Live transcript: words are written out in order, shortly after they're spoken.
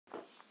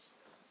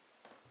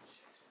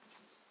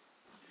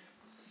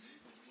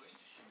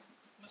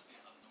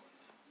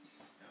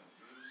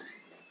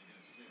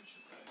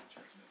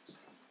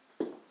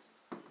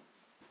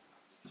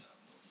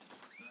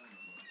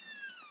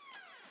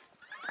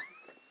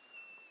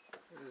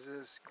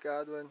This is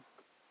Godwin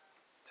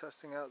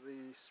testing out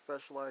the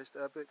specialized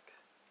Epic.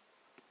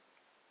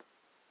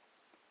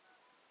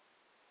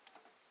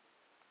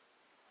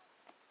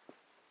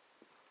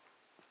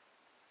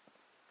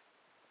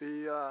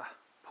 We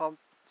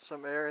pumped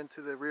some air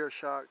into the rear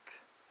shock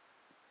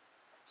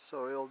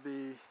so it'll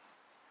be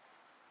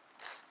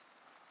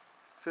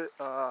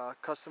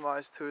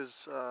customized to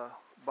his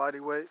body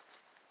weight.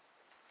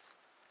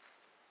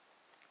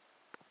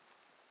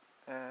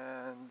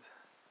 And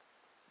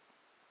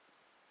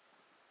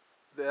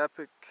the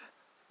Epic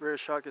rear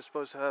shock is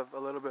supposed to have a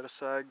little bit of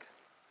sag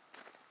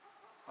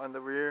on the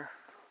rear.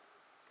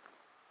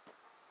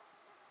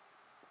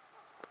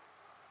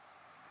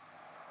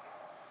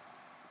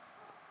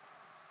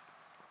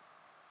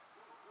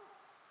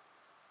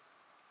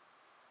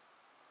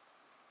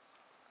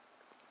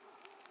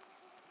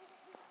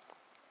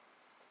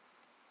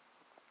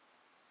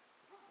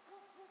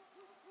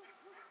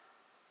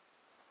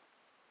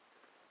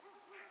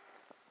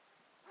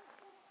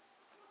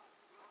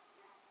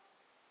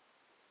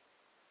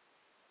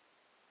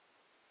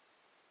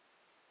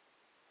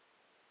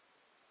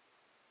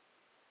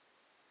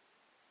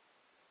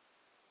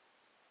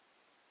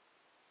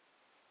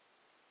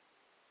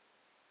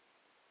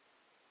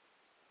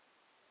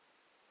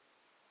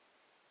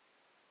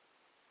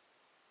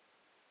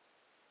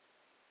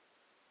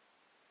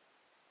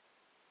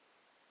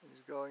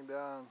 He's going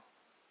down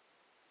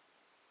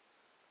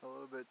a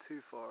little bit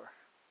too far,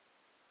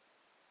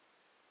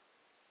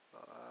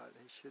 but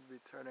he should be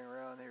turning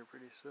around here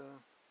pretty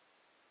soon.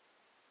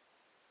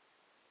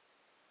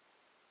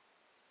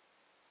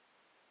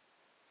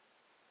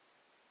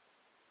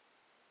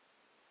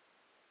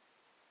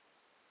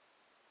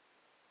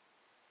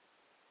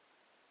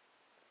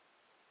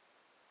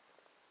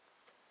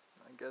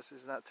 I guess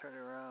he's not turning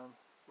around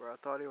where I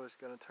thought he was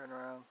going to turn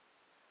around.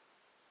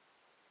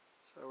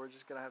 So we're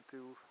just going to have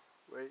to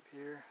wait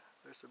here.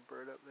 There's a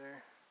bird up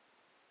there.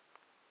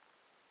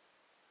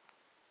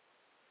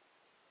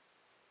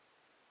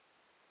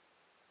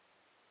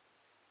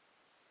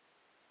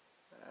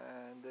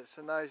 And it's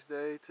a nice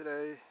day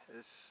today.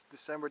 It's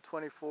December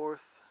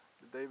 24th,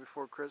 the day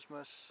before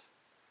Christmas.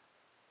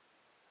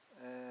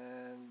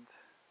 And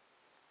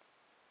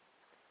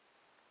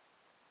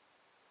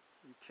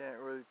you can't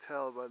really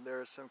tell, but there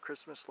are some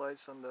Christmas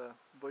lights on the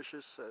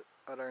bushes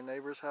at our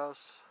neighbor's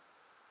house.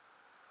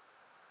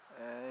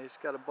 And he's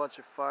got a bunch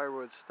of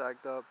firewood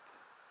stacked up.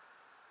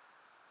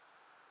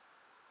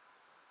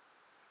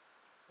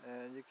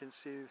 And you can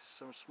see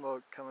some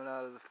smoke coming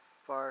out of the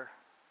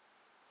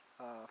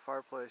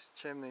fireplace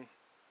chimney.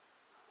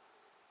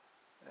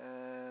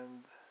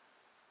 And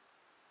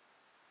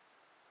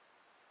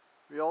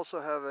we also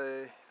have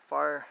a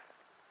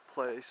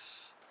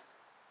fireplace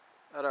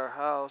at our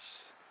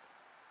house,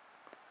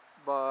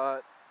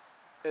 but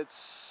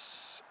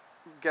it's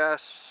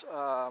gas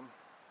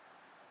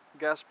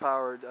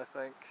powered, I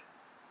think.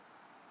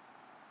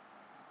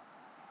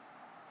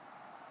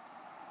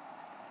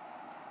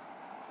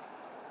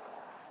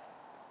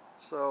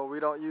 So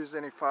we don't use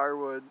any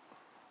firewood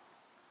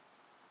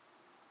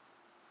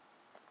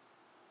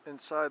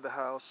inside the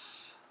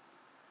house,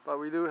 but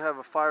we do have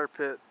a fire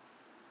pit.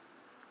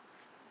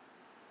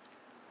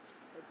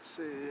 Let's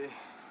see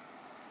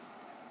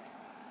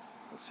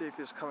if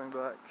he's coming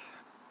back.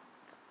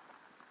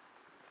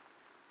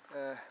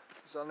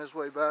 He's on his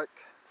way back.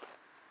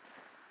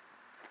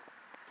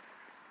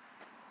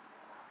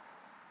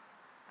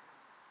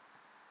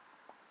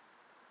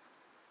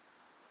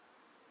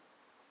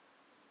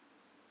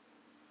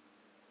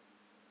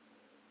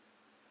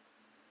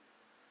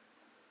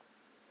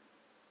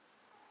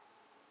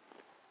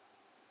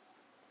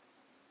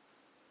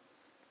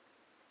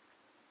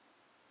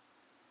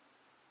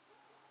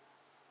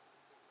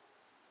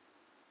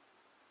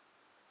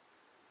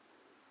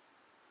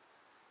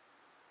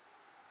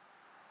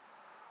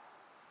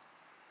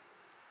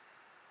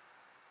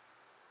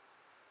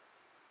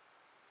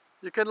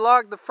 You can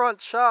lock the front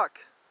shock.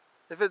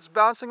 If it's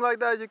bouncing like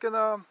that, you can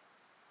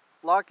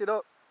lock it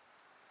up.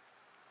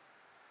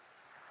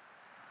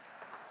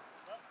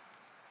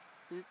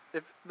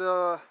 If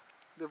the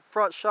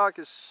front shock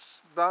is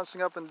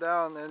bouncing up and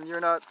down and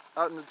you're not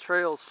out in the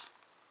trails,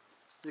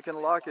 you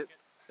can lock it.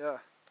 Yeah.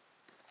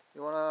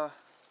 You want to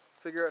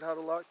figure out how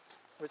to lock,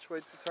 which way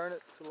to turn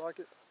it to lock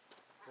it?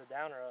 Is it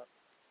down or up?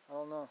 I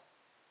don't know.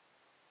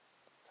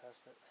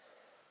 Test it.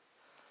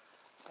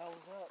 That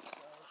was up, so.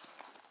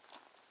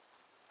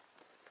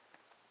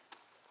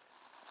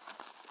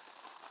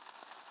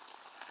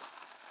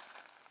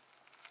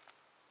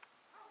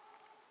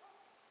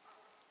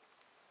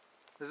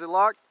 Is it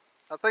locked?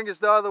 I think it's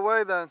the other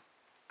way then,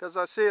 because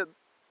I see it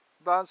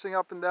bouncing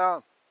up and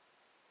down.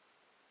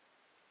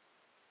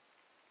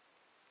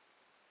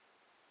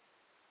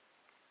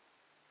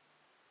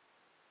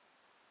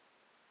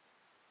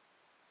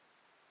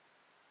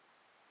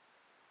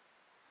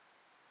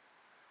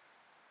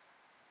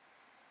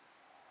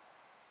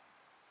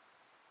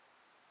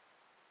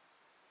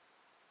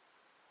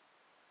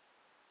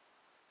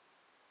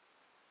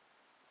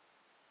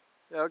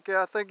 Yeah, okay,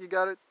 I think you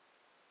got it.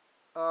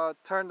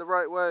 turn the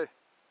right way.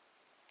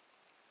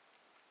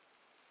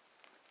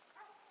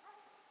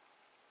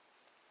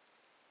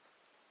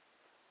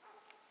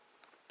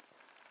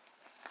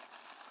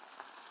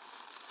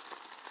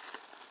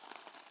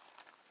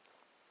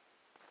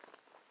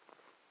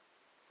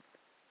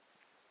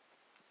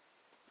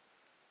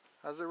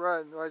 How's it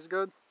ride? Ride's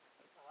good?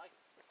 I like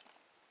it.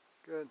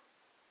 Good.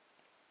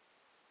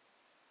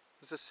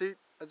 Is the seat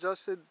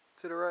adjusted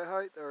to the right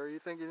height, or you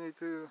think you need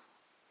to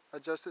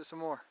adjust it some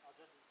more? I'll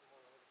adjust it some more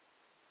later.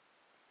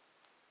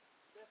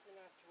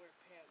 Definitely not to wear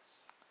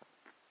pants.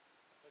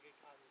 They'll get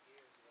caught in the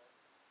gears, but...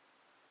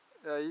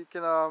 Yeah, you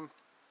can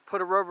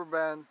put a rubber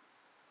band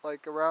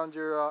like around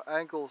your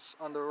ankles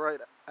on the right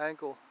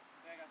ankle.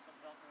 Yeah, I got some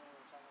Velcro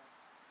or something.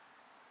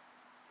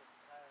 Just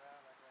tie it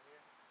around like right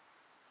here.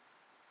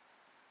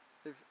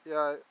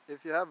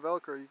 If you have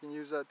Velcro, you can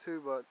use that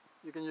too, but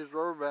you can use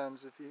rubber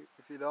bands if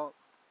you don't.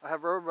 I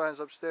have rubber bands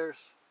upstairs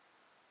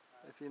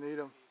if you need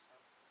them.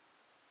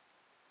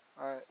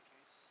 All right.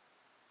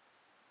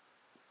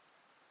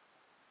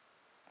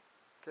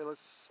 Okay,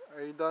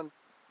 are you done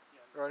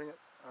riding it?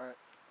 All right.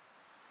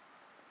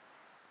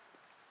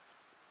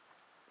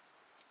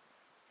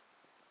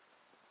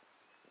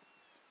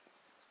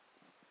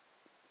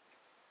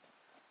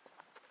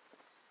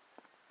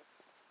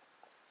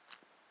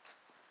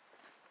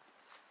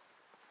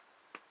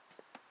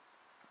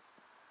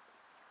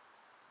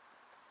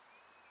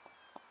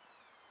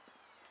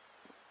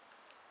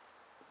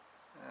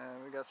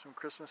 And we got some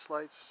Christmas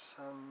lights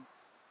on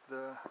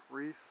the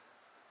wreath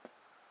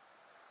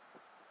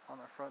on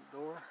our front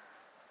door.